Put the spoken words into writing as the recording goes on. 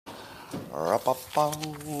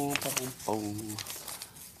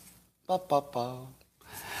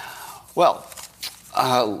Well,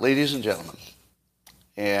 ladies and gentlemen,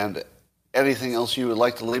 and anything else you would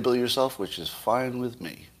like to label yourself, which is fine with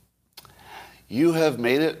me, you have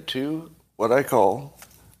made it to what I call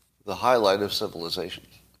the highlight of civilization.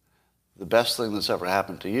 The best thing that's ever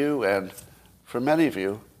happened to you, and for many of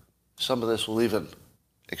you, some of this will even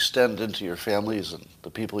extend into your families and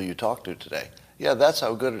the people you talk to today. Yeah, that's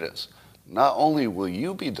how good it is. Not only will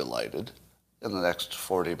you be delighted in the next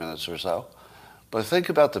 40 minutes or so, but think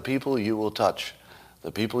about the people you will touch,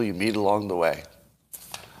 the people you meet along the way.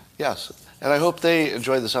 Yes, and I hope they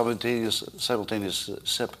enjoy the simultaneous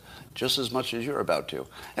sip just as much as you're about to.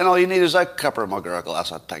 And all you need is a cup or a mug or a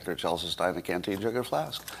glass, a tankard, chalice, stein, a canteen, jug, or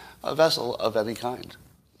flask, a vessel of any kind.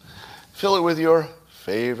 Fill it with your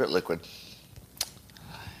favorite liquid.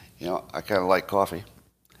 You know, I kind of like coffee.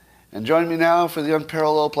 And join me now for the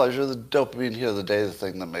unparalleled pleasure, the dopamine hit of the day, the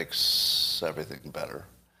thing that makes everything better.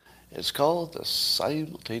 It's called the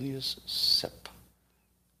simultaneous sip.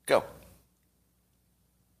 Go.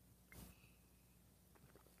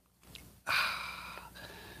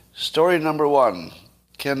 Story number 1.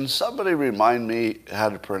 Can somebody remind me how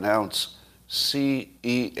to pronounce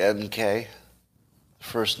C-E-N-K?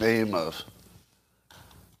 First name of,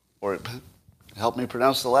 or help me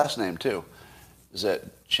pronounce the last name too. Is it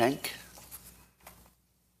Cenk?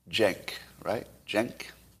 Cenk, right? Cenk?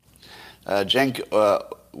 Cenk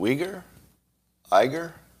Uygur?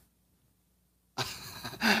 Iger?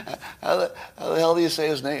 How the hell do you say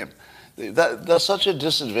his name? That's such a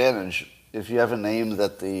disadvantage if you have a name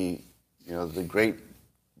that the great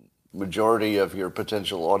majority of your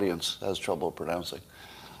potential audience has trouble pronouncing.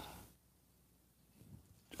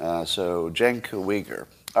 So Cenk Uygur.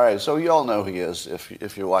 All right, so you all know who he is.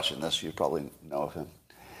 If you're watching this, you probably know of him.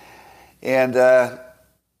 And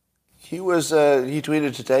he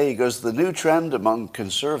tweeted today, he goes, the new trend among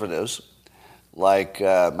conservatives like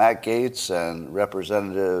Matt Gaetz and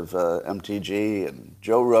Representative MTG and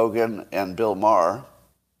Joe Rogan and Bill Maher.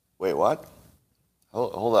 Wait, what?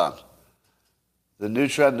 Hold on. The new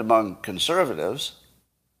trend among conservatives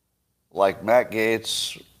like Matt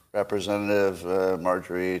Gaetz, Representative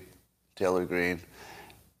Marjorie Taylor Greene,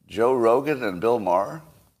 Joe Rogan and Bill Maher?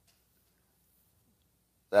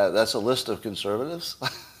 That's a list of conservatives?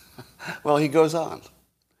 Well, he goes on.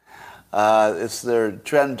 It's their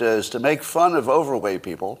trend is to make fun of overweight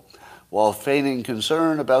people while feigning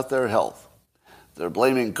concern about their health. They're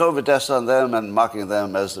blaming COVID deaths on them and mocking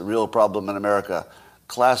them as the real problem in America.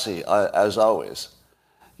 Classy, as always.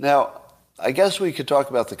 Now, I guess we could talk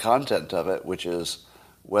about the content of it, which is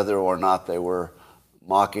whether or not they were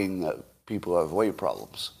mocking people who have weight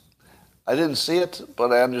problems. I didn't see it,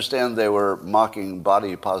 but I understand they were mocking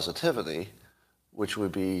body positivity, which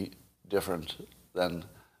would be different than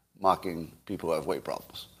mocking people who have weight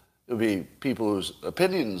problems. It would be people whose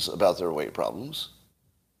opinions about their weight problems,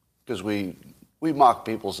 because we mock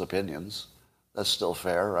people's opinions. That's still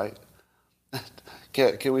fair, right?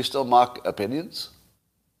 Can we still mock opinions?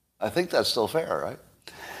 I think that's still fair, right?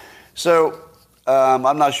 So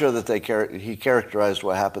I'm not sure that he characterized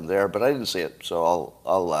what happened there, but I didn't see it, so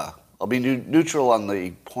I'll be neutral on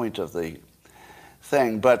the point of the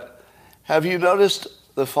thing. But have you noticed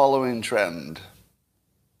the following trend?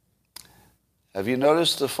 Have you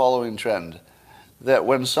noticed the following trend? That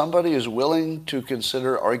when somebody is willing to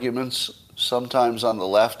consider arguments sometimes on the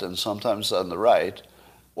left and sometimes on the right,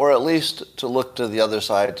 or at least to look to the other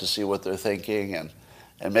side to see what they're thinking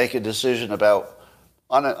and make a decision about,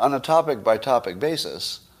 on a topic-by-topic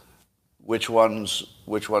basis, which one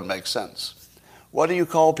makes sense. What do you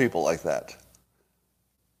call people like that?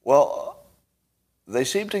 Well, they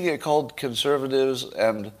seem to get called conservatives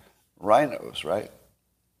and rhinos, right?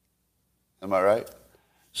 Am I right?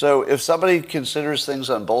 So if somebody considers things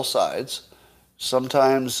on both sides,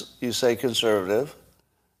 sometimes you say conservative,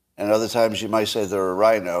 and other times you might say they're a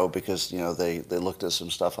rhino because, they looked at some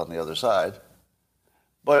stuff on the other side.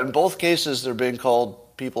 But in both cases, they're being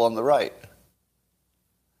called people on the right.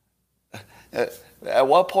 At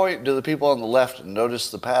what point do the people on the left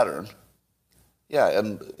notice the pattern? Yeah,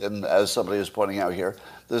 and as somebody is pointing out here,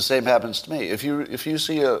 the same happens to me. If you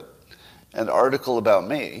see an article about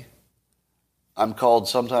me, I'm called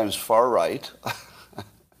sometimes far right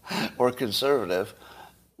or conservative,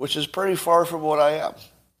 which is pretty far from what I am.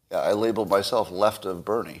 Yeah, I label myself left of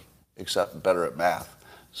Bernie, except better at math,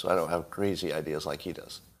 so I don't have crazy ideas like he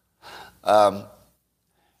does.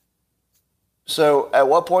 So at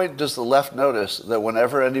what point does the left notice that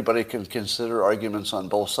whenever anybody can consider arguments on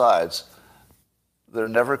both sides, they're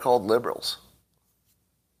never called liberals?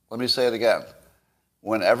 Let me say it again.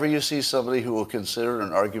 whenever you see somebody who will consider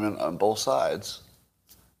an argument on both sides,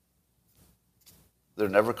 they're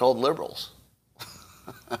never called liberals.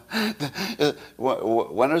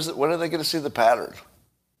 When are they going to see the pattern?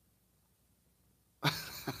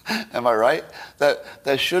 Am I right?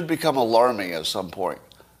 That should become alarming at some point.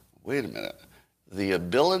 Wait a minute. The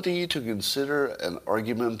ability to consider an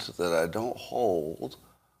argument that I don't hold,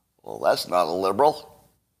 well, that's not a liberal.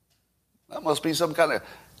 That must be some kind of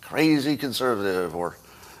crazy conservative, or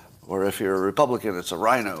if you're a Republican, it's a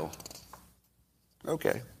rhino.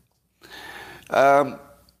 Okay.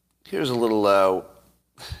 Here's a little,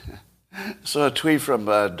 so a tweet from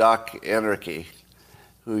Doc Anarchy,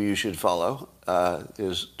 who you should follow.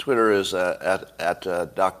 His Twitter is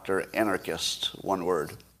at Dr. Anarchist, one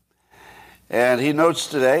word. And he notes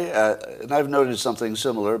today, and I've noted something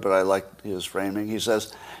similar, but I like his framing. He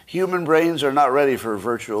says, human brains are not ready for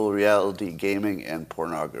virtual reality gaming and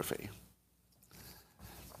pornography.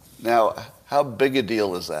 Now, how big a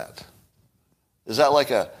deal is that? Is that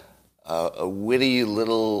like a witty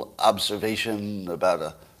little observation about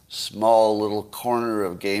a small little corner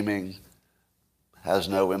of gaming? Has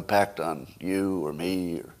no impact on you or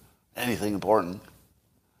me or anything important?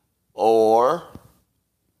 Or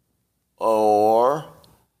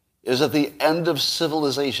is it the end of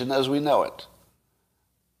civilization as we know it?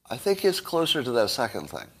 I think it's closer to that second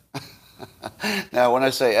thing. Now, when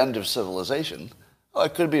I say end of civilization, well,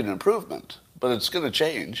 it could be an improvement, but it's going to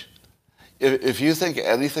change. If you think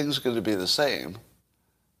anything's going to be the same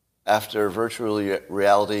after virtual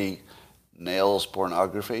reality nails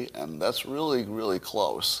pornography, and that's really, really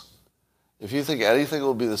close. If you think anything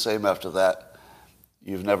will be the same after that,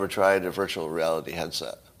 you've never tried a virtual reality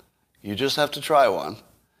headset. You just have to try one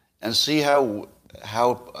and see how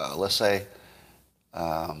let's say,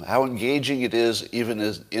 how engaging it is even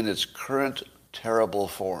in its current terrible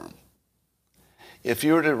form. If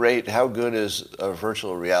you were to rate how good is a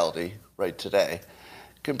virtual reality right today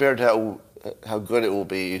compared to how good it will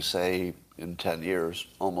be, say, in 10 years,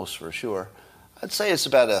 almost for sure, I'd say it's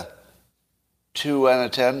about a 2 out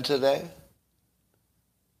of 10 today.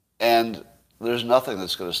 And there's nothing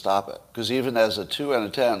that's going to stop it. Because even as a 2 out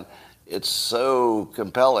of 10, it's so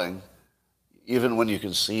compelling, even when you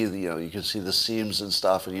can see you can see the seams and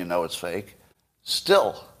stuff and you know it's fake,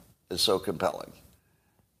 still it's so compelling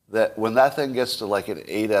that when that thing gets to like an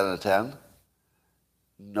 8 out of 10,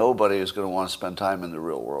 nobody is going to want to spend time in the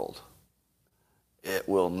real world. It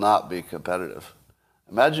will not be competitive.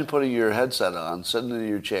 Imagine putting your headset on, sitting in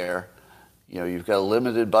your chair, you've got a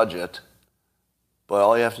limited budget, but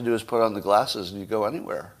all you have to do is put on the glasses and you go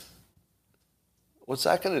anywhere. What's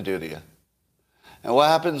that going to do to you? And what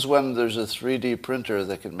happens when there's a 3D printer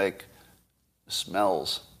that can make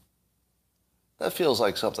smells? That feels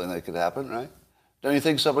like something that could happen, right? Don't you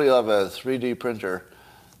think somebody will have a 3D printer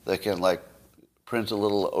that can print a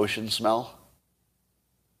little ocean smell?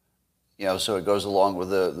 So it goes along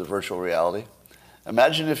with the virtual reality.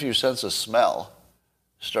 Imagine if your sense of smell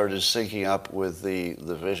started syncing up with the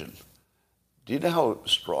vision. Do you know how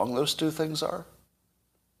strong those two things are?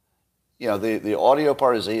 The audio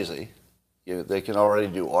part is easy. They can already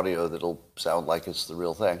do audio that'll sound like it's the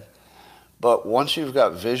real thing. But once you've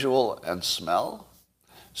got visual and smell,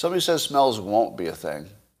 somebody says smells won't be a thing.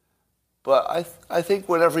 But I think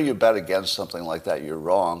whenever you bet against something like that, you're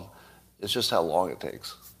wrong. It's just how long it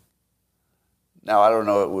takes. Now, I don't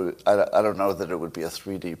know that it would be a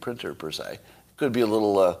 3D printer per se. It could be a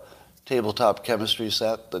little tabletop chemistry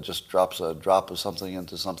set that just drops a drop of something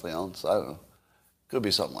into something else. I don't know. Could be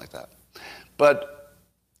something like that. But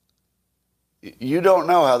you don't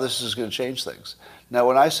know how this is going to change things. Now,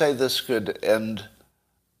 when I say this could end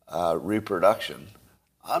reproduction,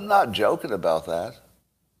 I'm not joking about that.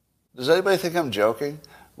 Does anybody think I'm joking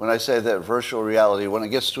when I say that virtual reality, when it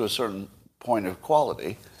gets to a certain point of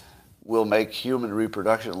quality, will make human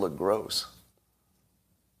reproduction look gross?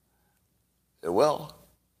 It will.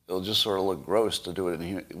 It'll just sort of look gross to do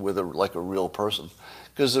it with a real person.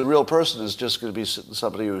 Because the real person is just going to be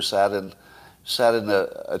somebody who sat in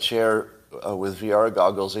a chair with VR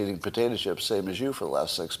goggles eating potato chips, same as you for the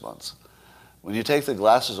last 6 months. When you take the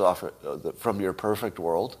glasses off from your perfect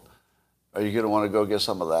world, are you going to want to go get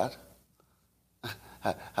some of that?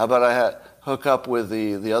 How about I hook up with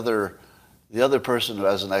the other person who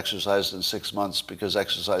hasn't exercised in 6 months because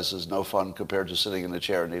exercise is no fun compared to sitting in a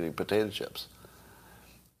chair and eating potato chips?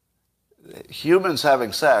 Humans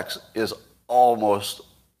having sex is almost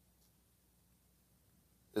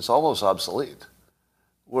obsolete.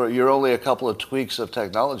 Where you're only a couple of tweaks of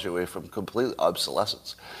technology away from complete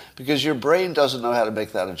obsolescence, because your brain doesn't know how to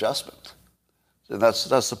make that adjustment. And that's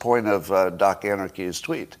the point of Doc Anarchy's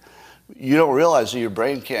tweet. You don't realize that your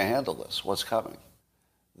brain can't handle this, what's coming.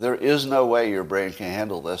 There is no way your brain can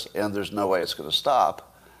handle this, and there's no way it's going to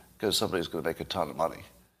stop because somebody's going to make a ton of money.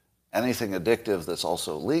 Anything addictive that's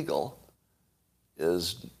also legal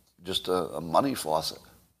is just a money faucet,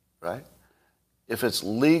 right? If it's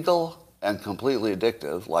legal and completely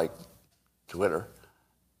addictive, like Twitter,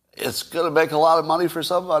 it's going to make a lot of money for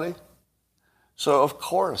somebody. So, of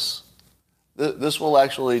course, this will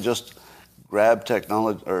actually just grab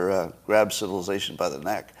technology or grab civilization by the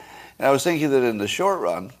neck. And I was thinking that in the short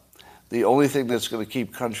run, the only thing that's going to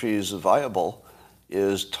keep countries viable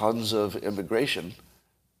is tons of immigration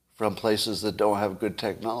from places that don't have good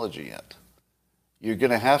technology yet. You're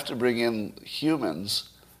going to have to bring in humans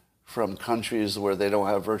from countries where they don't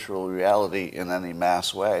have virtual reality in any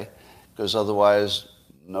mass way, because otherwise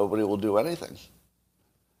nobody will do anything.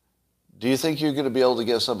 Do you think you're going to be able to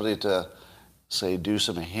get somebody to, say, do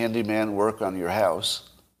some handyman work on your house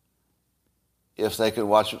if they could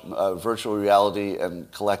watch virtual reality and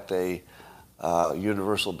collect a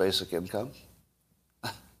universal basic income?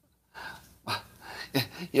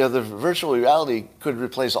 The virtual reality could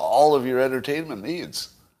replace all of your entertainment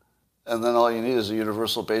needs. And then all you need is a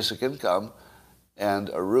universal basic income and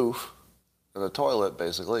a roof and a toilet,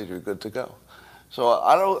 basically, and you're good to go. So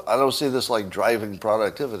I don't see this like driving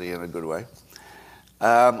productivity in a good way.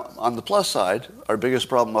 On the plus side, our biggest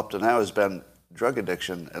problem up to now has been drug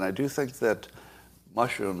addiction, and I do think that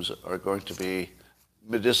mushrooms are going to be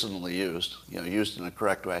medicinally used, used in a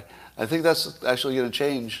correct way. I think that's actually going to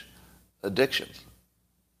change addiction,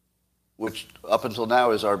 which up until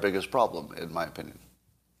now is our biggest problem, in my opinion.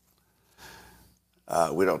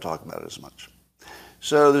 We don't talk about it as much.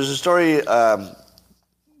 So there's a story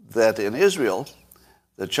that in Israel,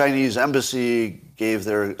 the Chinese embassy gave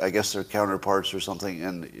their counterparts or something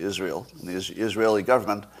in Israel, in the Israeli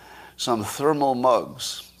government, some thermal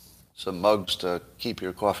mugs, some mugs to keep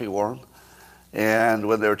your coffee warm. And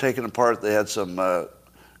when they were taken apart, they had some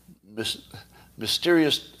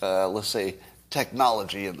mysterious, let's say,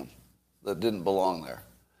 technology in them that didn't belong there.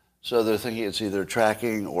 So they're thinking it's either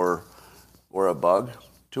tracking or a bug,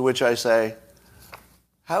 to which I say,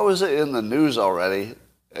 how is it in the news already,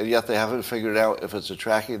 and yet they haven't figured out if it's a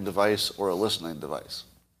tracking device or a listening device?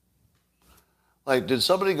 Like, did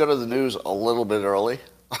somebody go to the news a little bit early?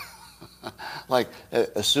 Like,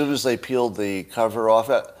 as soon as they peeled the cover off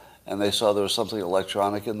it and they saw there was something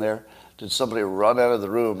electronic in there, did somebody run out of the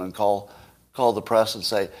room and call the press and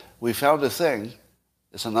say, we found a thing,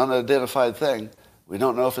 it's an unidentified thing, we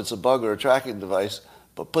don't know if it's a bug or a tracking device,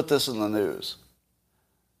 but put this in the news?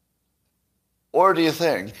 Or do you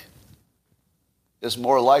think it's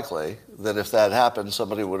more likely that if that happened,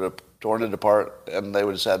 somebody would have torn it apart and they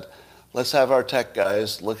would have said, let's have our tech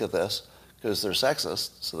guys look at this, because they're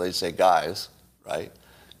sexist, so they say guys, right?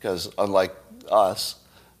 Because unlike us,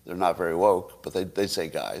 they're not very woke, but they say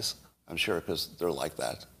guys, I'm sure, because they're like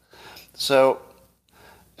that. So,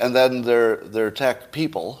 and then their tech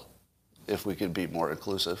people, if we could be more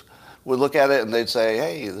inclusive, would look at it and they'd say,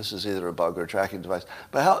 hey, this is either a bug or a tracking device.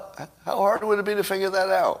 But how hard would it be to figure that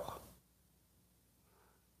out?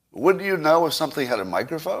 Wouldn't you know if something had a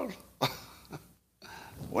microphone?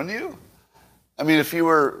 Wouldn't you? I mean, if you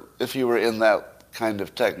were in that kind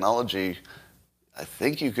of technology, I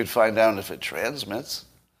think you could find out if it transmits.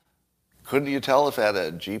 Couldn't you tell if it had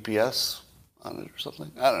a GPS on it or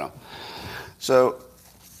something? I don't know. So,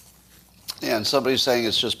 and somebody's saying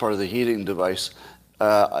it's just part of the heating device.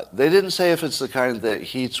 They didn't say if it's the kind that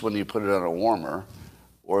heats when you put it on a warmer,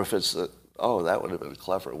 or if it's that would have been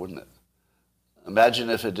clever, wouldn't it? Imagine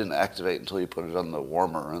if it didn't activate until you put it on the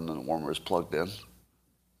warmer and then the warmer is plugged in.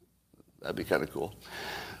 That'd be kind of cool.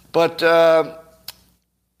 But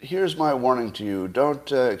here's my warning to you.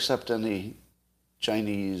 Don't accept any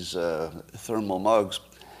Chinese thermal mugs.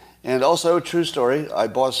 And also, true story, I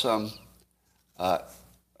bought some, I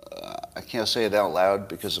can't say it out loud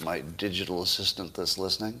because of my digital assistant that's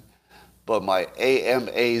listening, but my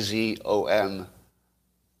Amazon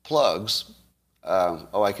plugs,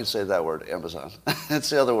 I can say that word, Amazon.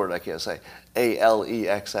 It's the other word I can't say,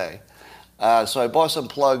 Alexa. So I bought some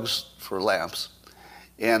plugs for lamps,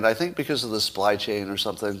 and I think because of the supply chain or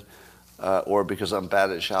something, or because I'm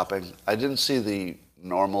bad at shopping, I didn't see the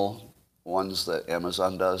normal ones that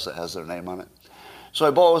Amazon does that has their name on it. So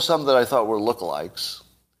I bought some that I thought were lookalikes,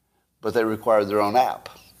 but they required their own app,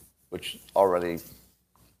 which already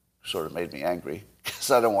sort of made me angry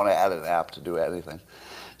because I don't want to add an app to do anything.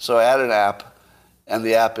 So I added an app, and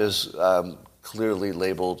the app is clearly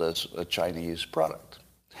labeled as a Chinese product.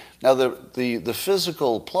 Now, the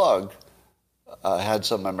physical plug had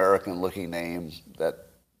some American-looking name that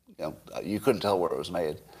you couldn't tell where it was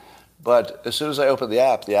made. But as soon as I opened the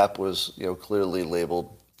app was, clearly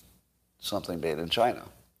labeled something made in China.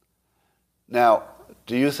 Now,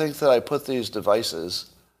 do you think that I put these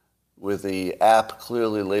devices with the app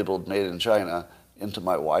clearly labeled made in China into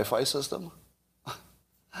my Wi-Fi system?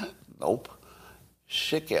 Nope.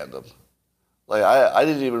 Shit canned them. Like, I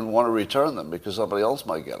didn't even want to return them because somebody else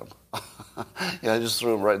might get them. I just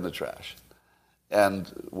threw them right in the trash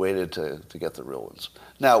and waited to get the real ones.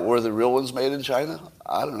 Now, were the real ones made in China?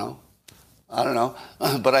 I don't know.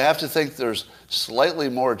 But I have to think there's slightly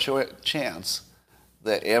more chance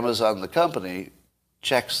that Amazon, the company,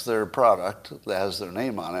 checks their product that has their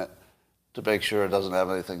name on it to make sure it doesn't have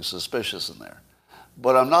anything suspicious in there.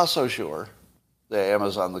 But I'm not so sure that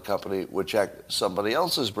Amazon, the company, would check somebody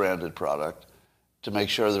else's branded product to make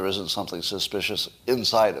sure there isn't something suspicious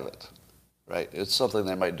inside of it, right? It's something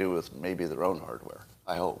they might do with maybe their own hardware,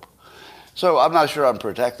 I hope. So I'm not sure I'm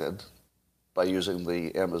protected by using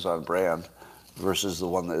the Amazon brand versus the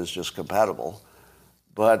one that is just compatible.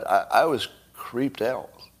 But I was creeped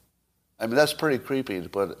out. I mean, that's pretty creepy to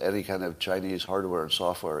put any kind of Chinese hardware and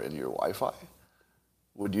software in your Wi-Fi.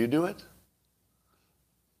 Would you do it?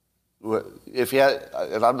 If you had,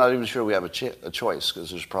 and I'm not even sure we have a choice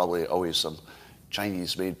because there's probably always some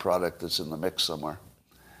Chinese-made product that's in the mix somewhere.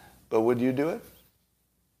 But would you do it?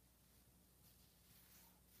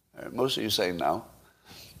 Most of you say no.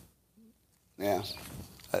 Yeah.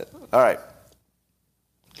 All right.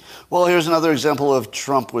 Well, here's another example of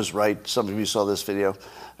Trump was right. Some of you saw this video.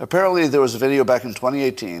 Apparently, there was a video back in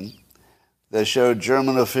 2018 that showed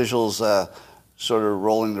German officials sort of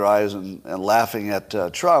rolling their eyes and laughing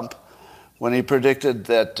at Trump when he predicted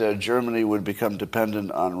that Germany would become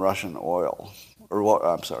dependent on Russian oil, or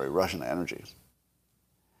I'm sorry, Russian energy.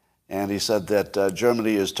 And he said that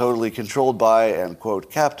Germany is totally controlled by and, quote,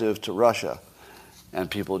 captive to Russia. And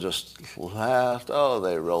people just laughed. Oh,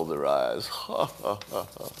 they rolled their eyes.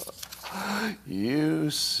 You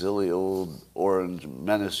silly old orange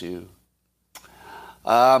menace, you.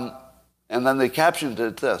 And then they captioned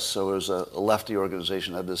it this. So it was a lefty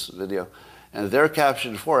organization that had this video. And their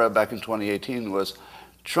caption for it back in 2018 was,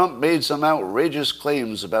 Trump made some outrageous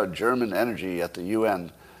claims about German energy at the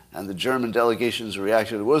UN, and the German delegation's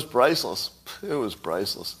reaction was priceless. It was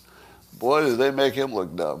priceless. Boy, did they make him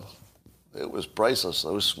look dumb. It was priceless,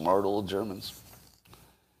 those smart old Germans.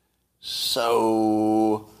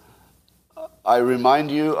 So I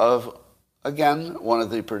remind you of, again, one of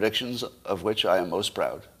the predictions of which I am most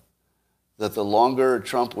proud, that the longer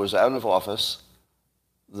Trump was out of office,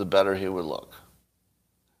 the better he would look.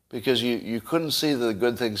 Because you couldn't see the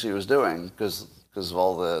good things he was doing because of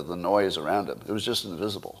all the noise around him. It was just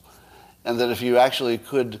invisible. And that if you actually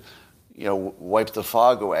could, wipe the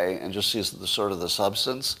fog away and just see the sort of the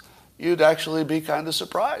substance, you'd actually be kind of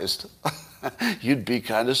surprised. You'd be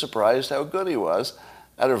kind of surprised how good he was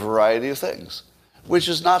at a variety of things. Which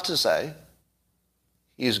is not to say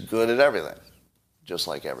he's good at everything, just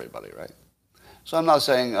like everybody, right? So I'm not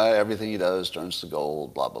saying everything he does turns to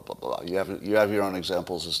gold, blah, blah, blah, blah. You have your own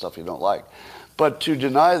examples of stuff you don't like. But to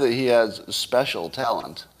deny that he has special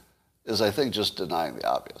talent is, I think, just denying the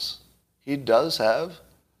obvious. He does have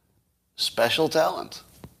special talent.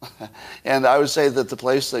 And I would say that the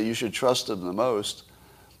place that you should trust him the most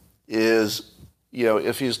is,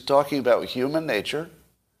 if he's talking about human nature,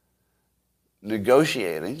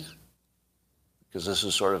 negotiating, because this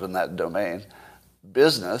is sort of in that domain,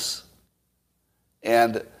 business,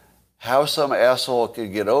 and how some asshole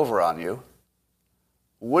could get over on you,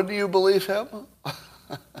 wouldn't you believe him?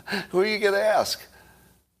 Who are you going to ask?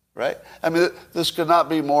 Right? I mean, this could not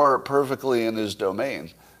be more perfectly in his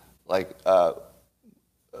domain. Like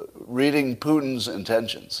reading Putin's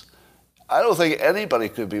intentions. I don't think anybody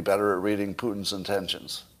could be better at reading Putin's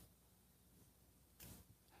intentions.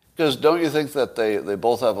 Because don't you think that they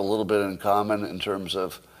both have a little bit in common in terms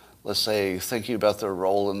of, let's say, thinking about their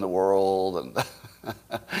role in the world? And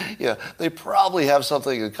yeah, they probably have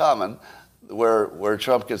something in common where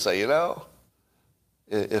Trump could say,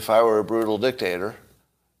 if I were a brutal dictator,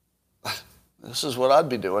 this is what I'd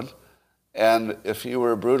be doing. And if you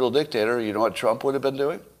were a brutal dictator, you know what Trump would have been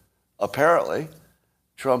doing? Apparently,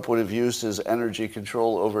 Trump would have used his energy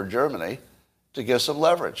control over Germany to get some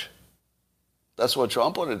leverage. That's what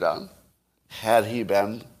Trump would have done had he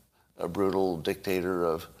been a brutal dictator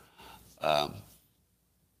of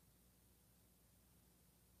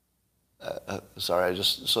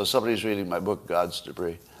so somebody's reading my book, God's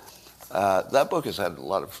Debris. That book has had a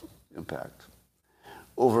lot of impact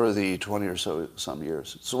over the 20 or so some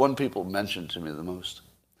years. It's the one people mention to me the most.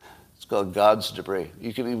 It's called God's Debris.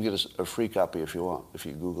 You can even get a free copy if you want, if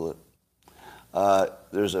you Google it.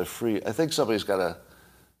 There's a free, I think somebody's got a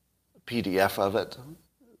PDF of it,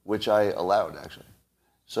 which I allowed, actually.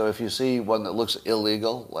 So if you see one that looks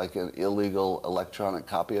illegal, like an illegal electronic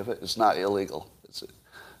copy of it, it's not illegal.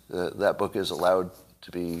 That book is allowed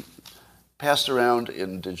to be passed around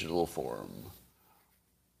in digital form.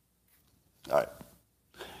 All right.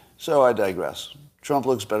 So I digress. Trump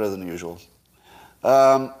looks better than usual.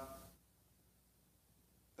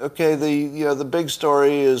 Okay, the big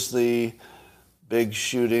story is the big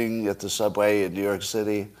shooting at the subway in New York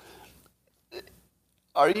City.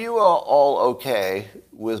 Are you all okay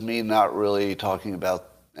with me not really talking about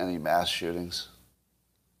any mass shootings?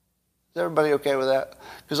 Is everybody okay with that?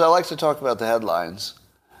 Because I like to talk about the headlines,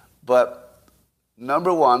 but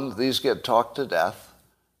number one, these get talked to death.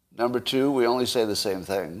 Number two, we only say the same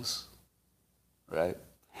things, right?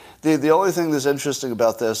 The only thing that's interesting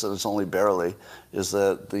about this, and it's only barely, is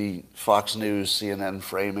the Fox News, CNN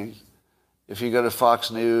framing. If you go to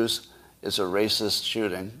Fox News, it's a racist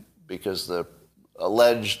shooting because the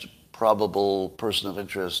alleged probable person of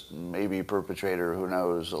interest, maybe perpetrator, who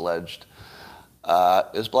knows, alleged,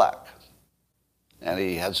 is black. And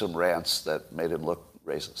he had some rants that made him look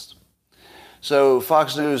racist. So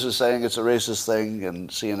Fox News is saying it's a racist thing, and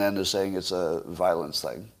CNN is saying it's a violence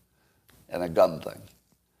thing and a gun thing.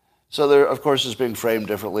 So there, of course, is being framed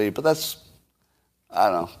differently, but that's, I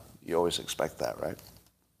don't know, you always expect that, right?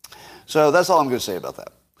 So that's all I'm going to say about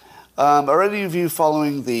that. Are any of you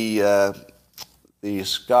following the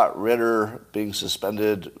Scott Ritter being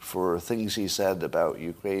suspended for things he said about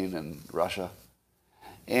Ukraine and Russia?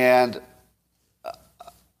 And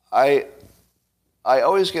I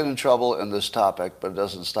always get in trouble in this topic, but it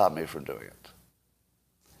doesn't stop me from doing it.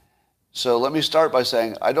 So let me start by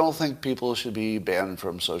saying I don't think people should be banned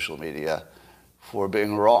from social media for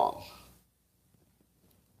being wrong.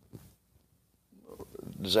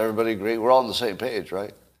 Does everybody agree? We're all on the same page,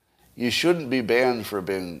 right? You shouldn't be banned for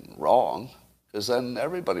being wrong, because then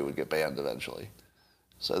everybody would get banned eventually.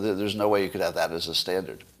 So there's no way you could have that as a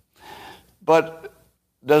standard. But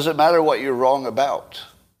does it matter what you're wrong about?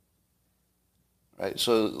 Right?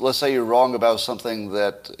 So let's say you're wrong about something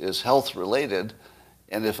that is health-related,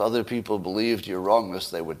 and if other people believed your wrongness,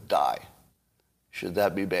 they would die. Should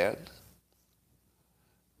that be banned?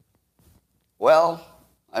 Well,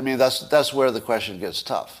 I mean, that's where the question gets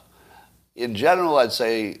tough. In general, I'd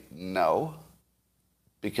say no,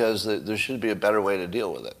 because there should be a better way to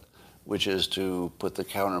deal with it, which is to put the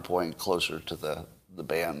counterpoint closer to the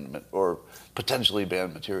banned or potentially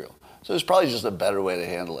banned material. So there's probably just a better way to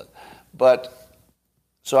handle it. But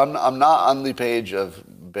so I'm not on the page of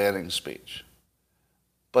banning speech.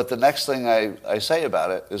 But the next thing I say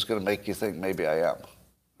about it is going to make you think maybe I am,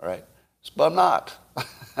 all right? But I'm not.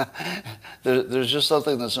 There's just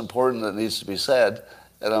something that's important that needs to be said,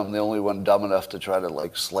 and I'm the only one dumb enough to try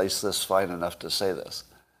to slice this fine enough to say this,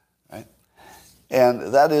 right?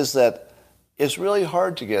 And that is that it's really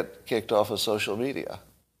hard to get kicked off of social media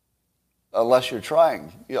unless you're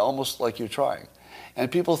trying, almost like you're trying. And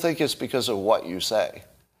people think it's because of what you say.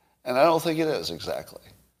 And I don't think it is exactly.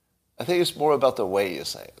 I think it's more about the way you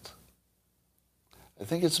say it. I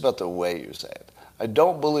think it's about the way you say it. I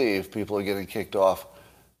don't believe people are getting kicked off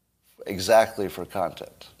exactly for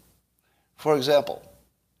content. For example,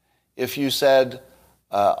 if you said,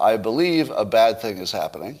 I believe a bad thing is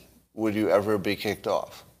happening, would you ever be kicked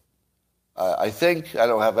off? I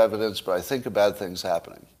don't have evidence, but I think a bad thing's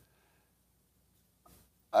happening.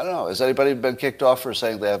 I don't know. Has anybody been kicked off for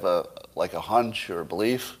saying they have a hunch or a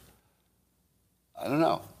belief? I don't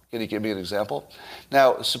know. Can you give me an example?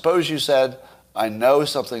 Now, suppose you said, I know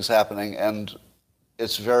something's happening and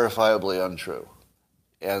it's verifiably untrue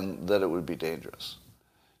and that it would be dangerous.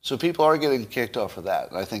 So people are getting kicked off for that.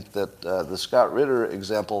 And I think that the Scott Ritter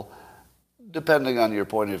example, depending on your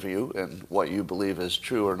point of view and what you believe is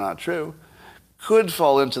true or not true, could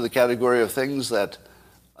fall into the category of things that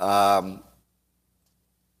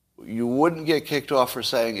you wouldn't get kicked off for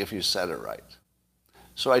saying if you said it right.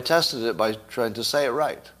 So I tested it by trying to say it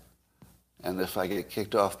right. And if I get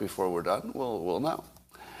kicked off before we're done, we'll know.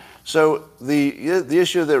 So the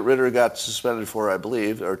issue that Ritter got suspended for, I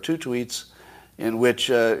believe, are two tweets in which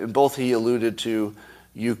in both he alluded to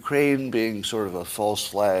Ukraine being sort of a false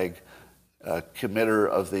flag committer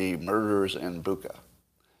of the murders in Bucha.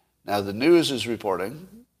 Now the news is reporting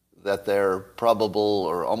that they're probable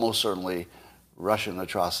or almost certainly Russian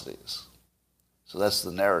atrocities. So that's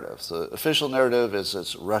the narrative. The official narrative is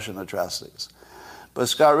it's Russian atrocities. But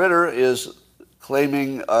Scott Ritter is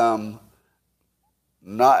claiming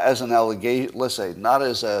not as an allegation, let's say, not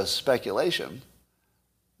as a speculation,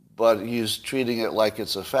 but he's treating it like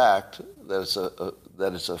it's a fact, that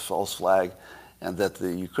it's a false flag, and that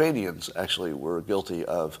the Ukrainians actually were guilty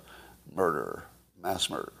of murderer, mass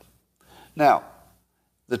murder. Now,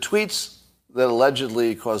 the tweets that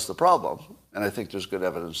allegedly caused the problem, and I think there's good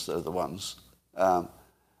evidence they're the ones,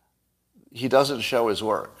 he doesn't show his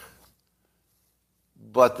work.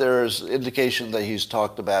 But there's indication that he's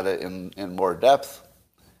talked about it in more depth.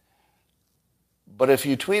 But if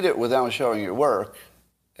you tweet it without showing your work,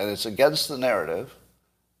 and it's against the narrative,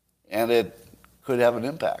 and it could have an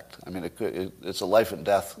impact. I mean, it's a life and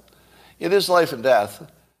death. It is life and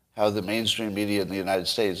death how the mainstream media in the United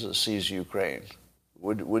States sees Ukraine.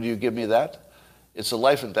 Would you give me that? It's a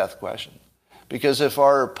life and death question. Because if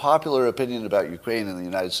our popular opinion about Ukraine in the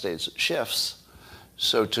United States shifts,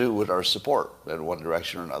 so too would our support in one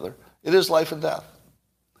direction or another. It is life and death.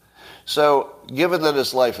 So given that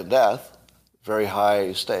it's life and death, very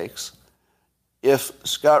high stakes, if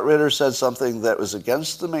Scott Ritter said something that was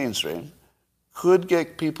against the mainstream, could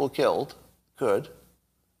get people killed,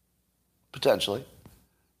 potentially,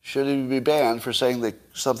 should he be banned for saying that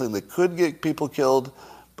something that could get people killed,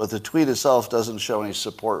 but the tweet itself doesn't show any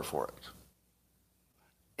support for it?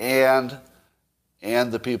 And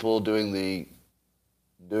the people doing the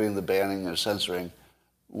banning or censoring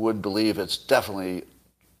would believe it's definitely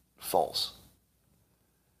false.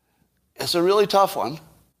 It's a really tough one,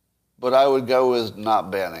 but I would go with not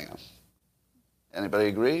banning him. Anybody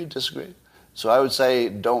agree, disagree? So I would say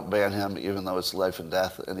don't ban him even though it's life and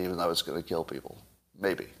death and even though it's going to kill people.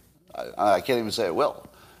 Maybe. I can't even say it will.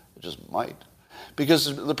 It just might.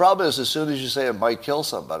 Because the problem is as soon as you say it might kill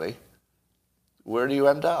somebody, where do you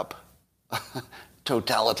end up?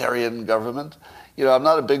 Totalitarian government? You know, I'm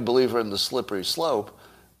not a big believer in the slippery slope,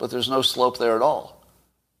 but there's no slope there at all.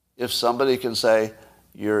 If somebody can say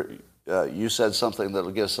you said something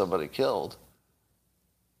that'll get somebody killed,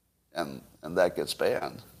 and that gets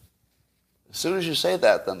banned, as soon as you say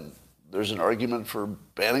that, then there's an argument for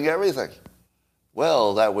banning everything.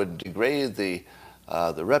 Well, that would degrade the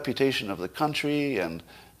reputation of the country, and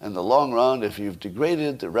in the long run, if you've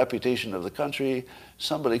degraded the reputation of the country,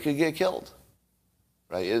 somebody could get killed.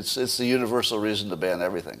 Right? It's the universal reason to ban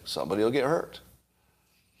everything. Somebody will get hurt.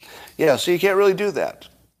 Yeah, so you can't really do that.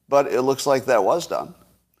 But it looks like that was done.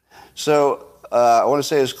 So I want to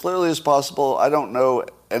say as clearly as possible, I don't know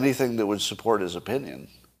anything that would support his opinion.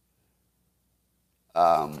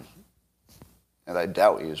 And I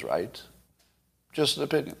doubt he's right. Just an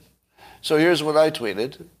opinion. So here's what I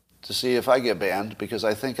tweeted to see if I get banned because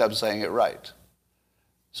I think I'm saying it right.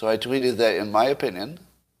 So I tweeted that in my opinion,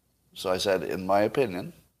 so I said in my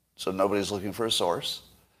opinion, so nobody's looking for a source.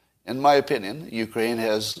 In my opinion, Ukraine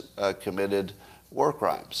has committed war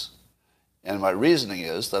crimes. And my reasoning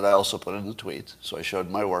is that I also put in the tweet, so I showed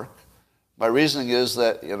my work. My reasoning is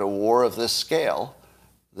that in a war of this scale,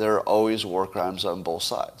 there are always war crimes on both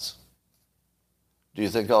sides. Do you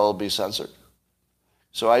think I'll be censored?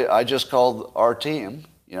 So I just called our team,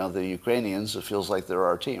 you know, the Ukrainians, it feels like they're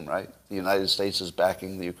our team, right? The United States is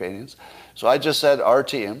backing the Ukrainians. So I just said our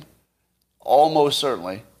team almost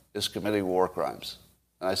certainly is committing war crimes.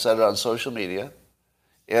 And I said it on social media.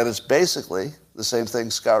 And it's basically the same thing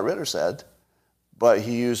Scott Ritter said, but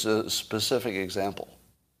he used a specific example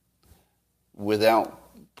without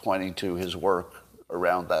pointing to his work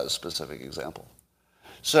around that specific example.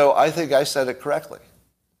 So I think I said it correctly.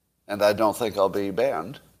 And I don't think I'll be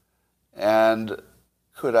banned. And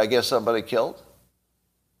could I get somebody killed?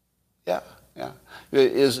 Yeah.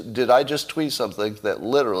 Did I just tweet something that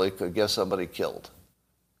literally could get somebody killed?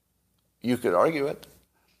 You could argue it.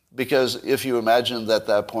 Because if you imagine that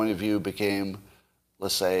that point of view became,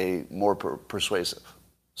 let's say, more persuasive,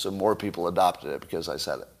 so more people adopted it because I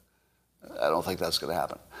said it, I don't think that's going to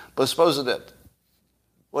happen. But suppose it did.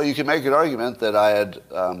 Well, you can make an argument that I had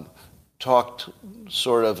talked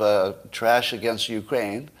sort of trash against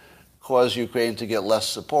Ukraine, caused Ukraine to get less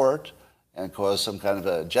support, and caused some kind of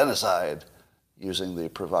a genocide, using the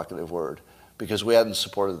provocative word, because we hadn't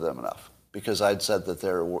supported them enough. Because I'd said that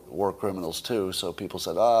they're war criminals too, so people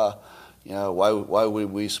said, you know, why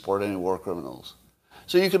would we support any war criminals?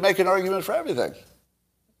 So you can make an argument for everything.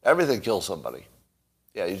 Everything kills somebody.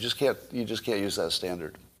 Yeah, you just can't use that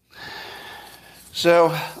standard.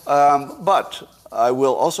 So, but I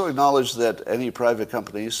will also acknowledge that any private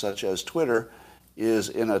company, such as Twitter, is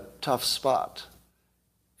in a tough spot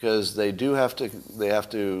because they have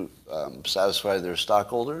to satisfy their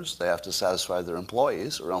stockholders, they have to satisfy their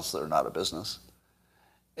employees, or else they're not a business,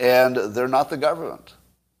 and they're not the government.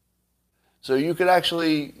 So you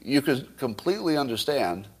could completely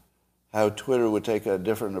understand how Twitter would take a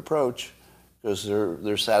different approach because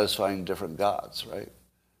they're satisfying different gods, right?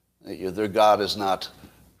 Their God is not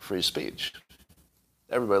free speech.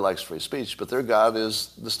 Everybody likes free speech, but their God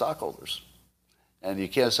is the stockholders. And you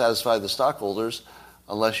can't satisfy the stockholders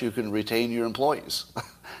unless you can retain your employees.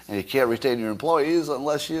 And you can't retain your employees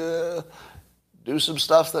unless you do some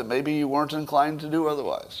stuff that maybe you weren't inclined to do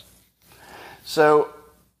otherwise. So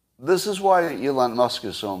this is why Elon Musk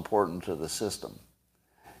is so important to the system.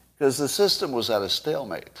 Because the system was at a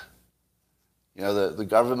stalemate. You know, the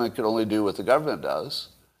government could only do what the government does.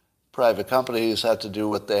 Private companies have to do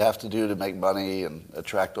what they have to do to make money and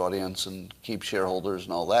attract audience and keep shareholders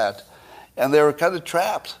and all that. And they were kind of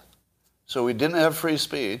trapped. So we didn't have free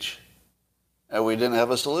speech, and we didn't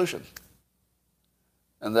have a solution.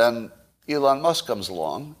 And then Elon Musk comes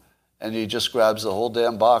along, and he just grabs the whole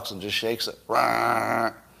damn box and just shakes it.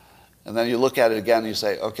 And then you look at it again and you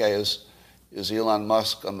say, okay, is Elon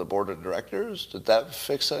Musk on the board of directors? Did that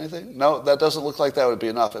fix anything? No, that doesn't look like that would be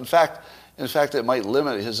enough. In fact, it might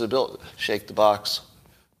limit his ability. Shake the box.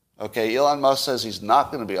 Okay, Elon Musk says he's not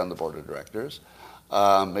going to be on the board of directors.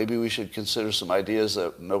 Maybe we should consider some ideas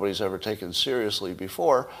that nobody's ever taken seriously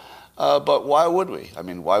before. But why would we? I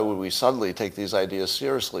mean, why would we suddenly take these ideas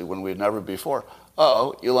seriously when we'd never before?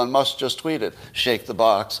 Uh-oh, Elon Musk just tweeted, shake the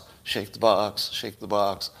box, shake the box, shake the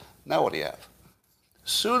box. Now what do you have?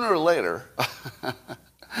 Sooner or later,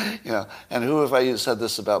 you know, and who have I said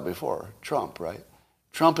this about before? Trump, right?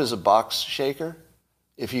 Trump is a box shaker.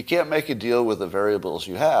 If you can't make a deal with the variables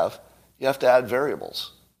you have to add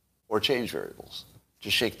variables or change variables.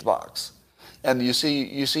 Just shake the box. And you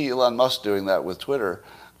see Elon Musk doing that with Twitter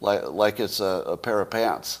like it's a pair of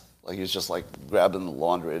pants. Like he's just like grabbing the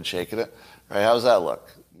laundry and shaking it. Right? How's that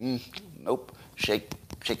look? Nope. Shake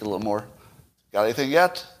it a little more. Got anything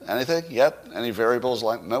yet? Anything yet? Any variables?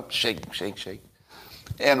 Like nope. Shake.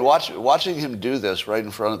 And watching him do this right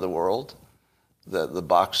in front of the world, the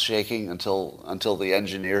box shaking until the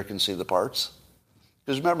engineer can see the parts.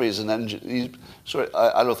 Because remember, he's an engineer.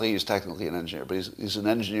 I don't think he's technically an engineer, but he's an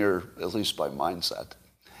engineer at least by mindset.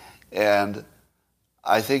 And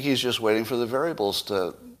I think he's just waiting for the variables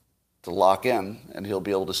to lock in, and he'll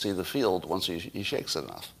be able to see the field once he shakes it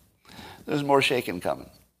enough. There's more shaking coming.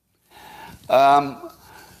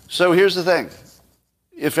 So here's the thing.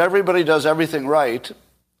 If everybody does everything right,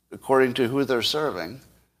 according to who they're serving,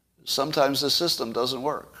 sometimes the system doesn't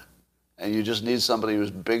work. And you just need somebody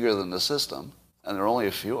who's bigger than the system. And there are only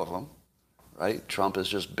a few of them, right? Trump is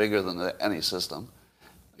just bigger than any system.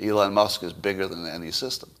 Elon Musk is bigger than any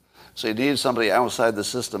system. So you need somebody outside the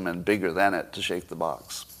system and bigger than it to shake the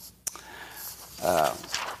box. I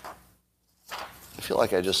feel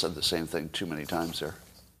like I just said the same thing too many times here.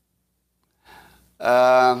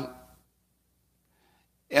 And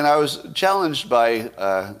I was challenged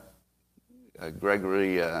by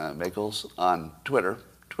Gregory Michaels on Twitter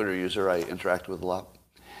user I interact with a lot.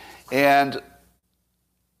 And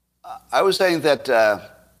I was saying that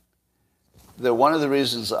one of the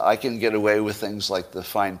reasons I can get away with things like the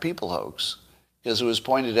Fine People hoax, because it was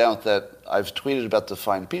pointed out that I've tweeted about the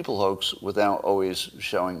Fine People hoax without always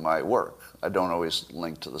showing my work. I don't always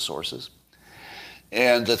link to the sources.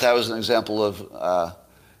 And that was an example of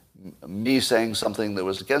me saying something that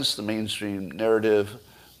was against the mainstream narrative,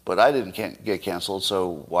 but I didn't get canceled,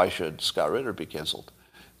 so why should Scott Ritter be canceled?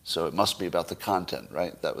 So it must be about the content,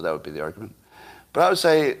 right? That would be the argument. But I would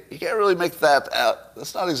say you can't really make that out.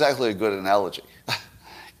 That's not exactly a good analogy.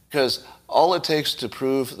 Because all it takes to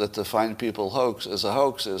prove that the Fine People hoax is a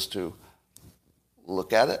hoax is to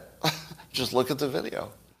look at it. Just look at the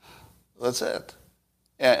video. That's it.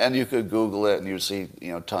 And you could Google it and you'd see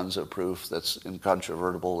tons of proof that's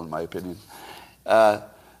incontrovertible in my opinion.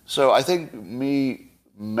 So I think me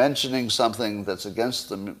mentioning something that's against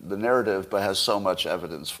the narrative but has so much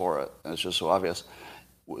evidence for it, and it's just so obvious.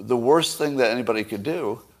 The worst thing that anybody could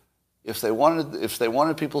do, if they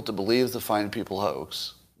wanted people to believe the Fine People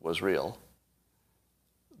hoax was real,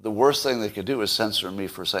 the worst thing they could do is censor me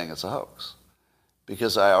for saying it's a hoax,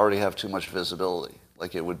 because I already have too much visibility,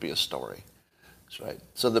 like it would be a story. That's right.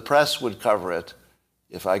 So the press would cover it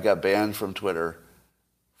if I got banned from Twitter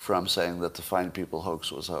from saying that the Fine People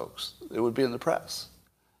hoax was a hoax. It would be in the press.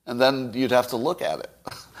 And then you'd have to look at it.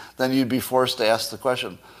 Then you'd be forced to ask the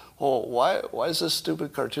question, well, why is this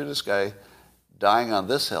stupid cartoonist guy dying on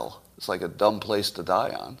this hill? It's like a dumb place to die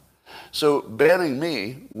on. So banning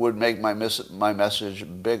me would make my message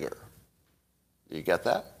bigger. You get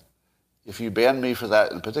that? If you banned me for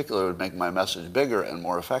that in particular, it would make my message bigger and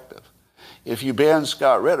more effective. If you banned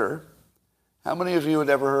Scott Ritter, how many of you had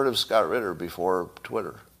ever heard of Scott Ritter before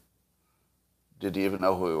Twitter? Did you even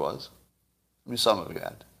know who he was? I mean, some of you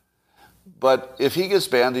had. But if he gets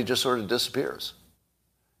banned, he just sort of disappears.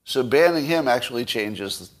 So banning him actually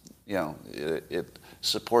changes, it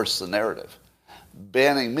supports the narrative.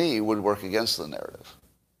 Banning me would work against the narrative.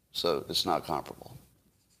 So it's not comparable.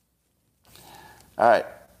 All right.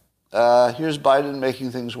 Here's Biden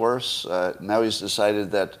making things worse. Now he's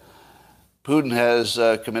decided that Putin has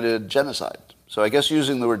committed genocide. So I guess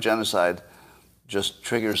using the word genocide just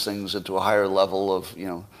triggers things into a higher level of,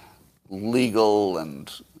 legal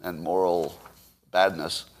and moral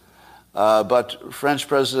badness. But French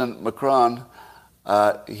President Macron,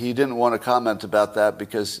 he didn't want to comment about that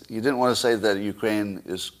because he didn't want to say that Ukraine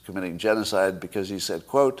is committing genocide because he said,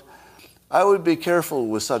 quote, "I would be careful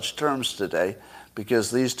with such terms today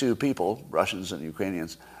because these two people, Russians and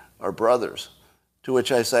Ukrainians, are brothers." To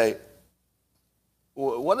which I say,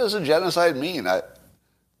 what does a genocide mean?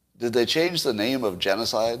 Did they change the name of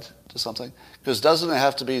genocide to something? Because doesn't it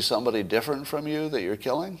have to be somebody different from you that you're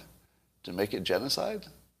killing to make it genocide?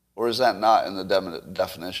 Or is that not in the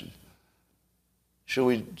definition? Should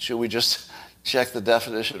we just check the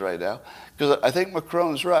definition right now? Because I think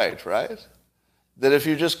Macron's right? That if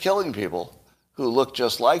you're just killing people who look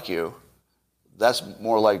just like you, that's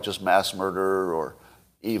more like just mass murder or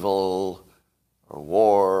evil or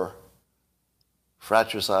war,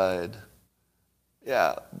 fratricide.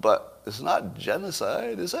 Yeah, but it's not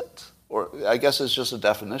genocide, is it? Or I guess it's just a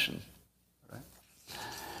definition, right?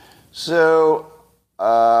 So,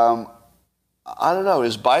 I don't know.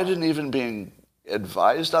 Is Biden even being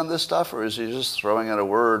advised on this stuff, or is he just throwing out a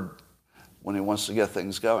word when he wants to get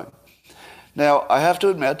things going? Now, I have to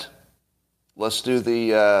admit, let's do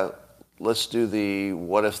the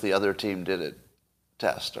what if the other team did it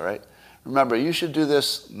test, all right? Remember, you should do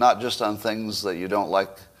this not just on things that you don't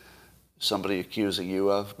like somebody accusing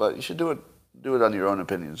you of, but you should do it on your own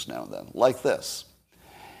opinions now and then, like this.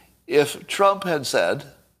 If Trump had said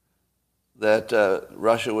that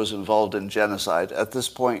Russia was involved in genocide at this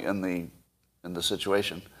point in the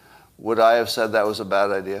situation, would I have said that was a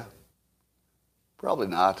bad idea? Probably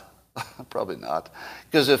not. Probably not.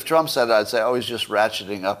 Because if Trump said it, I'd say, oh, he's just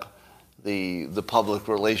ratcheting up the public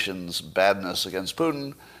relations badness against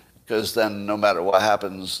Putin, because then no matter what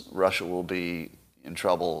happens, Russia will be in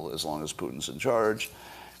trouble as long as Putin's in charge,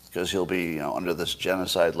 because he'll be under this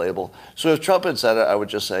genocide label. So if Trump had said it, I would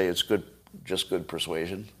just say it's just good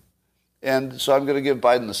persuasion. And so I'm going to give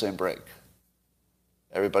Biden the same break.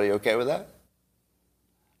 Everybody okay with that?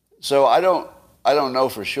 So I don't know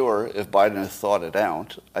for sure if Biden had thought it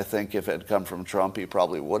out. I think if it had come from Trump, he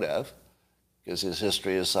probably would have, because his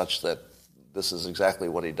history is such that this is exactly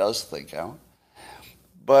what he does think out.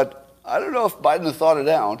 But I don't know if Biden had thought it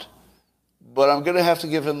out, but I'm going to have to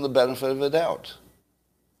give him the benefit of the doubt.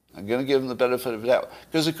 I'm going to give him the benefit of the doubt.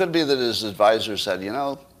 Because it could be that his advisor said,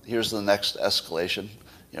 here's the next escalation.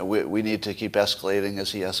 We need to keep escalating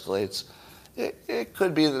as he escalates. It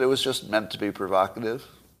could be that it was just meant to be provocative,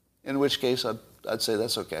 in which case I'd say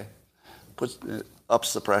that's okay.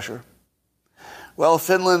 Ups the pressure. Well,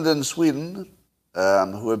 Finland and Sweden,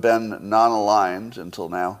 who have been non-aligned until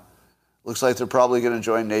now, looks like they're probably going to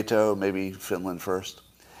join NATO, maybe Finland first.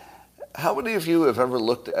 How many of you have ever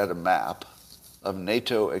looked at a map of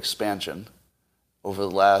NATO expansion over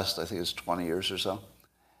the last, I think it's 20 years or so?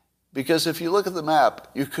 Because if you look at the map,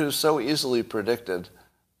 you could have so easily predicted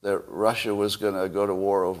that Russia was going to go to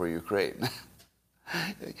war over Ukraine.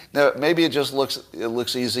 Now, maybe it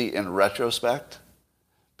looks easy in retrospect,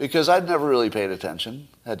 because I'd never really paid attention.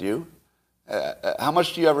 Had you? How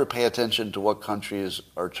much do you ever pay attention to what countries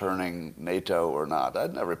are turning NATO or not?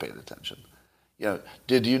 I'd never paid attention.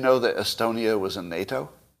 Did you know that Estonia was in NATO?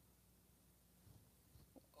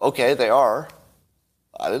 Okay, they are.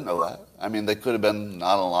 I didn't know that. I mean, they could have been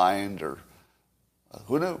not aligned, or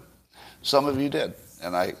who knew? Some of you did,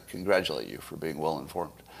 and I congratulate you for being well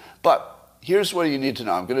informed. But here's what you need to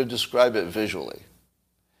know. I'm going to describe it visually.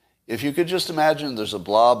 If you could just imagine there's a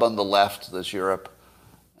blob on the left that's Europe,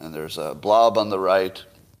 and there's a blob on the right.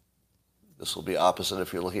 This will be opposite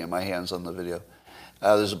if you're looking at my hands on the video.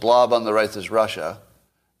 There's a blob on the right, there's Russia.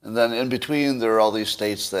 And then in between, there are all these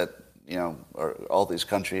states that, or all these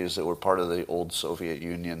countries that were part of the old Soviet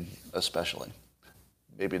Union, especially.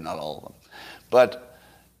 Maybe not all of them. But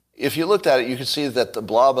if you looked at it, you could see that the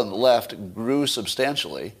blob on the left grew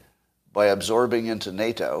substantially by absorbing into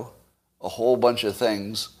NATO a whole bunch of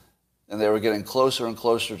things, and they were getting closer and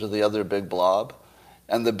closer to the other big blob.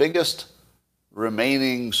 And the biggest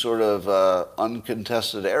remaining sort of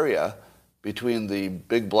uncontested area between the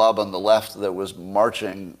big blob on the left that was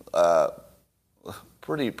marching,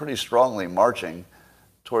 pretty strongly marching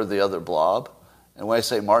toward the other blob. And when I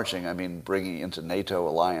say marching, I mean bringing into NATO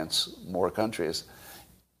alliance more countries.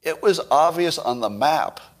 It was obvious on the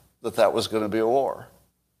map that was going to be a war.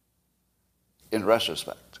 In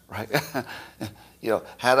retrospect, right?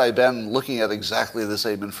 Had I been looking at exactly the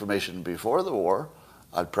same information before the war,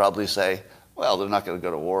 I'd probably say, well, they're not going to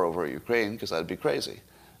go to war over Ukraine because that'd be crazy.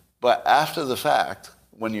 But after the fact,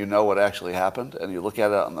 when you know what actually happened and you look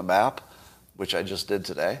at it on the map, which I just did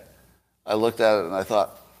today, I looked at it and I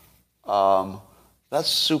thought, that's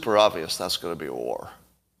super obvious that's going to be a war,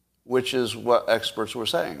 which is what experts were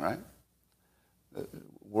saying, right?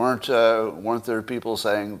 Weren't there people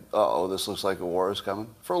saying, uh-oh, this looks like a war is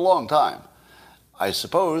coming? For a long time. I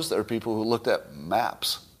suppose there are people who looked at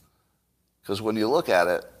maps. Because when you look at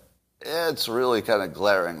it, it's really kind of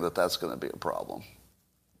glaring that that's going to be a problem.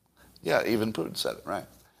 Yeah, even Putin said it, right?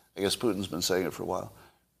 I guess Putin's been saying it for a while.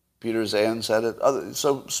 Peter Zahn said it.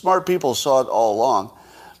 So smart people saw it all along.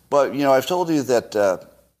 But, I've told you that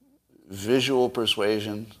visual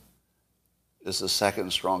persuasion is the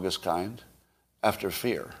second strongest kind after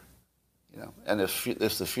fear. And if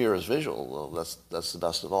the fear is visual, well, that's the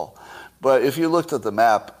best of all. But if you looked at the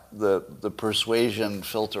map, the persuasion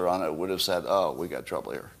filter on it would have said, oh, we got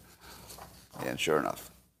trouble here. And sure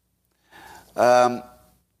enough.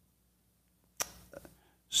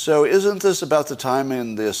 So isn't this about the time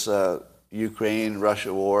in this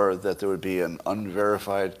Ukraine-Russia war that there would be an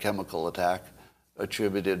unverified chemical attack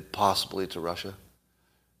attributed possibly to Russia?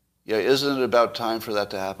 Yeah, isn't it about time for that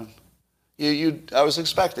to happen? I was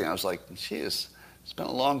expecting. I was like, geez, it's been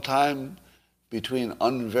a long time between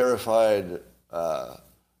unverified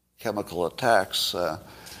chemical attacks.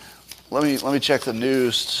 Let me check the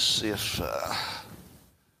news to see if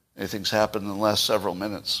anything's happened in the last several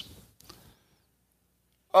minutes.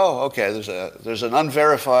 Oh, okay. There's an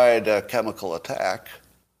unverified chemical attack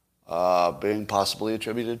being possibly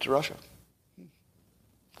attributed to Russia.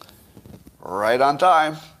 Right on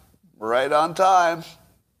time. Right on time.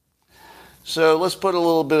 So let's put a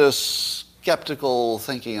little bit of skeptical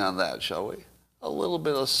thinking on that, shall we? A little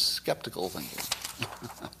bit of skeptical thinking.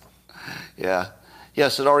 Yeah.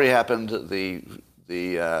 Yes, it already happened,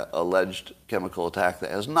 the alleged chemical attack that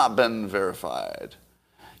has not been verified.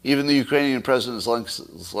 Even the Ukrainian President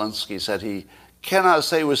Zelensky said he cannot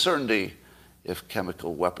say with certainty if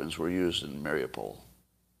chemical weapons were used in Mariupol.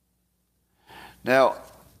 Now,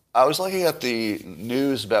 I was looking at the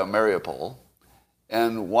news about Mariupol,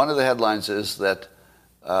 and one of the headlines is that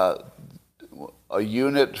a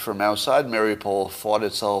unit from outside Mariupol fought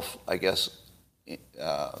itself, I guess,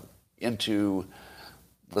 into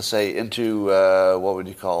what would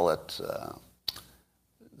you call it?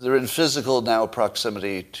 They're in physical now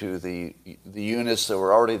proximity to the units that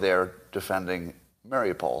were already there defending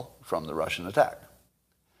Mariupol from the Russian attack.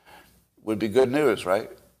 Would be good news, right?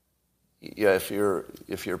 Yeah, if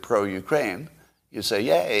you're pro-Ukraine, you say,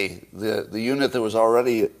 yay, the unit that was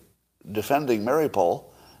already defending Mariupol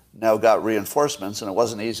now got reinforcements, and it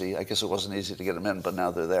wasn't easy. I guess it wasn't easy to get them in, but now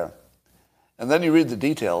they're there. And then you read the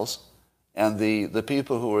details, and the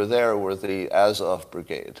people who were there were the Azov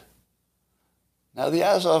Brigade. Now, the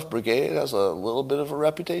Azov Brigade has a little bit of a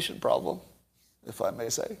reputation problem, if I may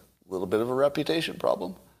say. A little bit of a reputation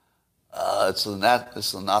problem. It's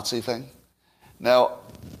the Nazi thing. Now,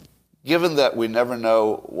 given that we never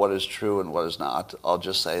know what is true and what is not, I'll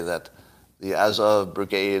just say that the Azov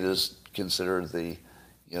Brigade is considered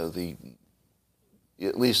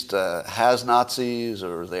at least has Nazis,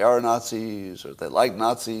 or they are Nazis, or they like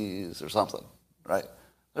Nazis, or something, right?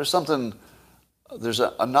 There's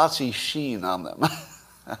a Nazi sheen on them.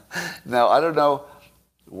 Now, I don't know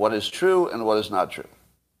what is true and what is not true.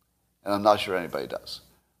 And I'm not sure anybody does.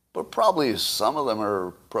 But probably some of them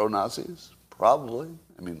are pro-Nazis. Probably.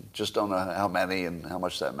 I mean, just don't know how many and how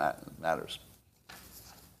much that matters.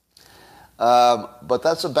 But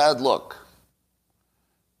that's a bad look.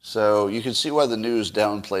 So you can see why the news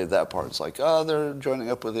downplayed that part. It's like, oh, they're joining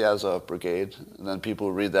up with the Azov Brigade. And then people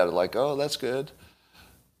who read that are like, oh, that's good.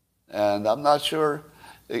 And I'm not sure,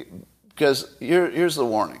 because here's the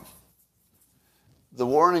warning. The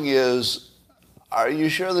warning is, are you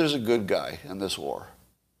sure there's a good guy in this war?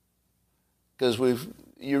 Because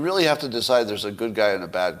you really have to decide there's a good guy and a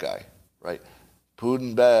bad guy, right?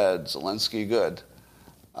 Putin bad, Zelensky good.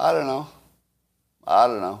 I don't know.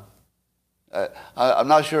 I'm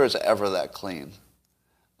not sure it's ever that clean.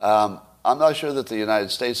 I'm not sure that the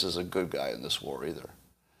United States is a good guy in this war either.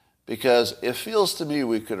 Because it feels to me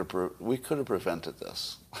we could have prevented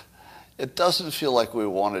this. It doesn't feel like we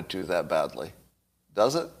wanted to that badly,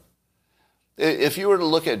 does it? If you were to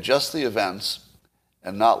look at just the events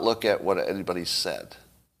and not look at what anybody said,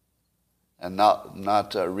 and not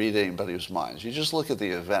read anybody's minds, you just look at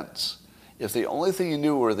the events. If the only thing you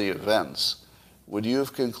knew were the events, would you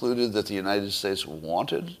have concluded that the United States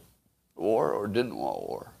wanted war or didn't want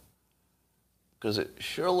war? Because it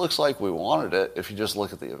sure looks like we wanted it if you just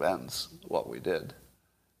look at the events, what we did.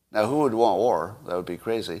 Now, who would want war? That would be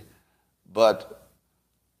crazy. But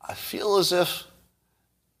I feel as if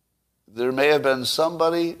there may have been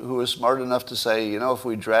somebody who was smart enough to say, you know, if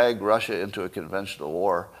we drag Russia into a conventional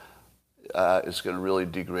war, it's going to really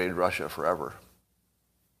degrade Russia forever.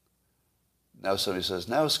 Now somebody says,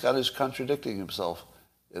 now Scott is contradicting himself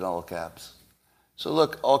in all caps. So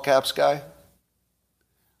look, all caps guy,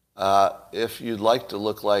 if you'd like to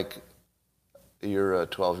look like you're a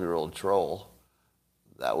 12-year-old troll,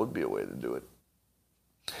 that would be a way to do it.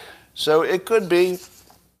 So it could be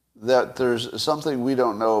that there's something we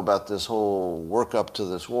don't know about this whole workup to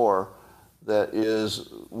this war that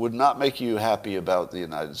would not make you happy about the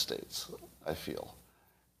United States, I feel.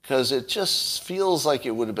 Because it just feels like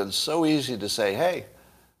it would have been so easy to say, hey,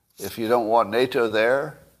 if you don't want NATO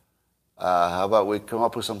there, how about we come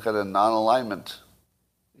up with some kind of non-alignment,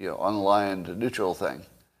 unaligned neutral thing.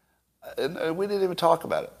 And we didn't even talk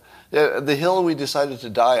about it. The hill we decided to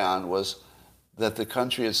die on was that the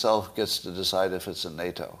country itself gets to decide if it's in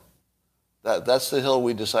NATO. That's the hill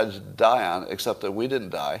we decided to die on, except that we didn't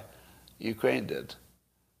die. Ukraine did.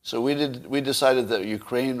 So we decided that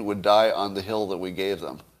Ukraine would die on the hill that we gave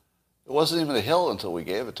them. It wasn't even a hill until we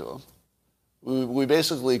gave it to them. We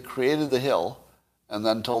basically created the hill and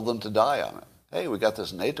then told them to die on it. Hey, we got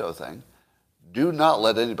this NATO thing. Do not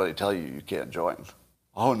let anybody tell you you can't join.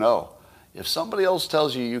 Oh, no. If somebody else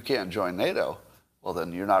tells you you can't join NATO, well,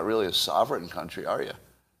 then you're not really a sovereign country, are you?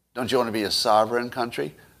 Don't you want to be a sovereign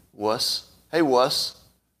country? Wuss. Hey, wuss.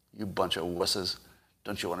 You bunch of wusses.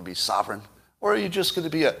 Don't you want to be sovereign? Or are you just going to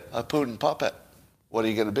be a Putin puppet? What are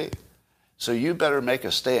you going to be? So you better make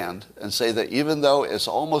a stand and say that even though it's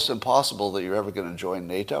almost impossible that you're ever going to join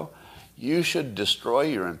NATO, you should destroy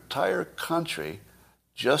your entire country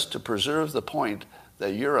just to preserve the point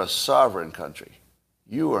that you're a sovereign country.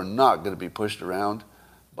 You are not going to be pushed around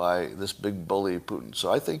by this big bully Putin.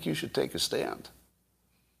 So I think you should take a stand.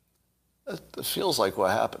 It feels like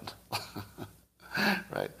what happened.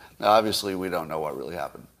 Right? Now, obviously, we don't know what really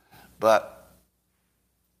happened. But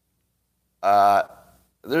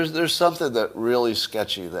there's something that really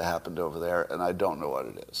sketchy that happened over there, and I don't know what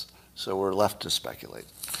it is. So we're left to speculate.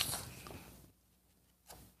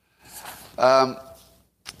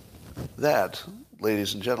 That,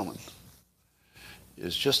 ladies and gentlemen,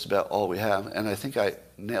 is just about all we have, and I think I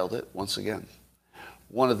nailed it once again.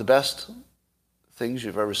 One of the best things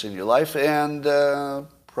you've ever seen in your life, and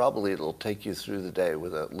probably it'll take you through the day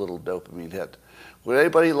with a little dopamine hit. Would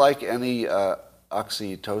anybody like any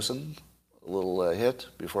oxytocin, a little hit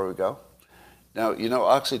before we go? Now,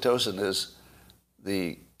 oxytocin is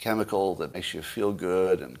the chemical that makes you feel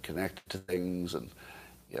good and connect to things and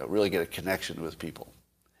really get a connection with people.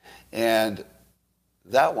 And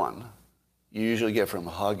that one you usually get from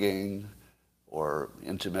hugging or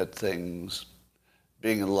intimate things,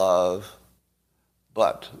 being in love.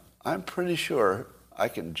 But I'm pretty sure I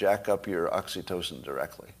can jack up your oxytocin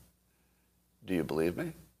directly. Do you believe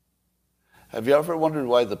me? Have you ever wondered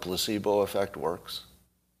why the placebo effect works?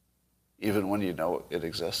 Even when you know it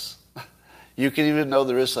exists? You can even know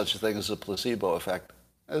there is such a thing as a placebo effect,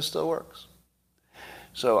 and it still works.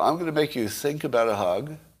 So I'm going to make you think about a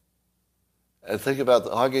hug, and think about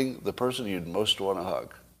hugging the person you'd most want to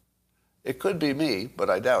hug. It could be me, but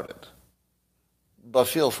I doubt it. But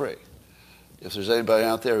feel free. If there's anybody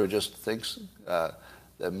out there who just thinks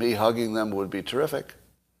that me hugging them would be terrific,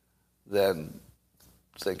 then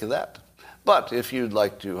think of that. But if you'd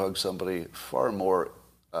like to hug somebody far more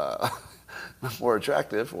more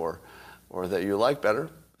attractive or that you like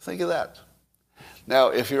better, think of that. Now,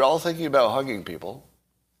 if you're all thinking about hugging people,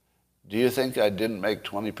 do you think I didn't make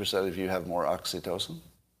 20% of you have more oxytocin?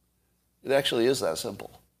 It actually is that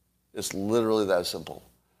simple. It's literally that simple.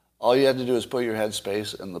 All you had to do is put your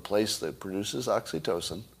headspace in the place that produces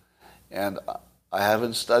oxytocin, and I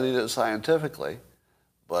haven't studied it scientifically,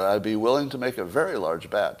 but I'd be willing to make a very large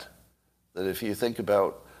bet that if you think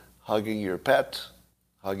about hugging your pet,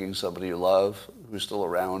 hugging somebody you love who's still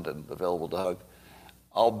around and available to hug,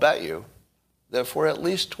 I'll bet you that for at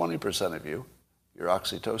least 20% of you, your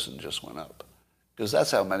oxytocin just went up. Because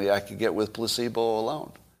that's how many I could get with placebo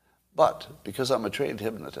alone. But because I'm a trained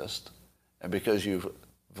hypnotist, and because you've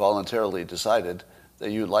voluntarily decided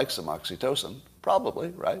that you'd like some oxytocin, probably,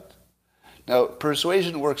 right? Now,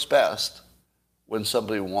 persuasion works best when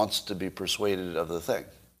somebody wants to be persuaded of the thing.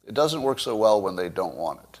 It doesn't work so well when they don't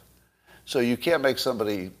want it. So you can't make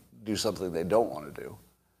somebody do something they don't want to do.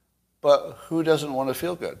 But who doesn't want to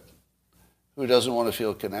feel good? Who doesn't want to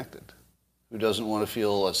feel connected? Who doesn't want to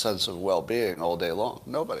feel a sense of well-being all day long?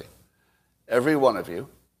 Nobody. Every one of you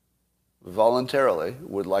voluntarily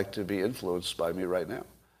would like to be influenced by me right now.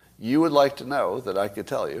 you would like to know that I could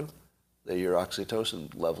tell you that your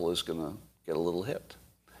oxytocin level is going to get a little hit.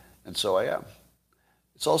 And so I am.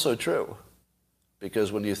 It's also true,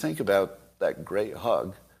 because when you think about that great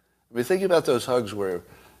hug, I mean, think about those hugs where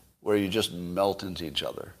you just melt into each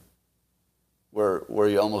other, where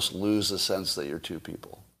you almost lose the sense that you're two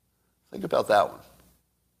people. Think about that one.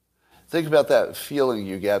 Think about that feeling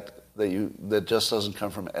you get that just doesn't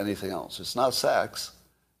come from anything else. It's not sex.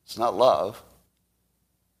 It's not love.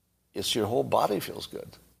 It's your whole body feels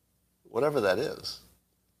good, whatever that is.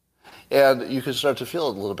 And you can start to feel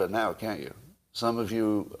it a little bit now, can't you? Some of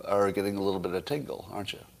you are getting a little bit of tingle,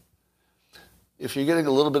 aren't you? If you're getting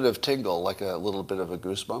a little bit of tingle, like a little bit of a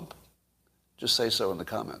goosebump, just say so in the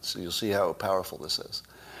comments, and you'll see how powerful this is.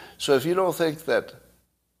 So if you don't think that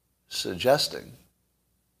suggesting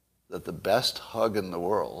that the best hug in the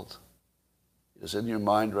world is in your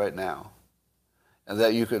mind right now, and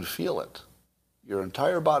that you can feel it, your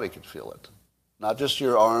entire body can feel it, not just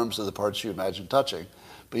your arms or the parts you imagine touching,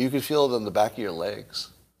 but you can feel it on the back of your legs.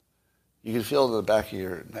 You can feel it on the back of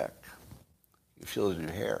your neck. You can feel it in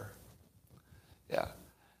your hair. Yeah.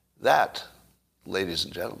 That, ladies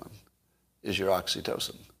and gentlemen, is your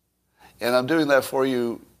oxytocin. And I'm doing that for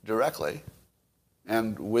you directly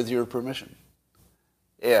and with your permission.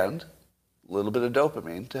 And a little bit of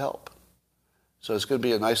dopamine to help. So it's going to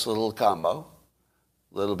be a nice little combo.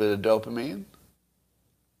 A little bit of dopamine,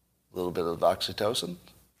 a little bit of oxytocin,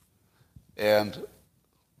 and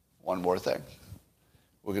one more thing.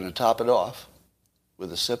 We're going to top it off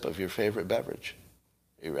with a sip of your favorite beverage.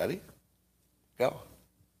 Are you ready? Go.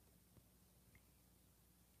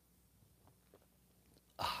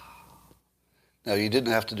 Now, you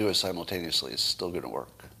didn't have to do it simultaneously. It's still going to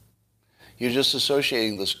work. You're just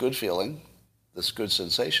associating this good feeling, this good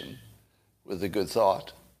sensation, with a good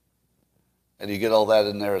thought, and you get all that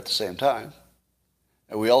in there at the same time,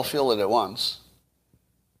 and we all feel it at once,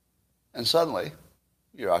 and suddenly,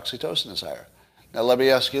 your oxytocin is higher. Now, let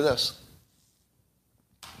me ask you this.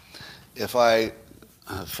 If I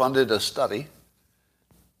funded a study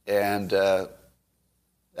and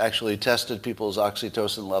actually tested people's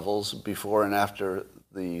oxytocin levels before and after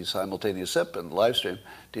the simultaneous sip and live stream,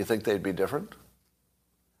 do you think they'd be different?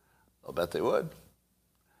 I'll bet they would.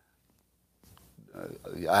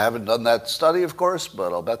 I haven't done that study, of course,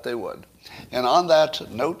 but I'll bet they would. And on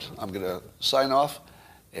that note, I'm going to sign off,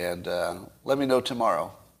 and let me know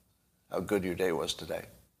tomorrow how good your day was today.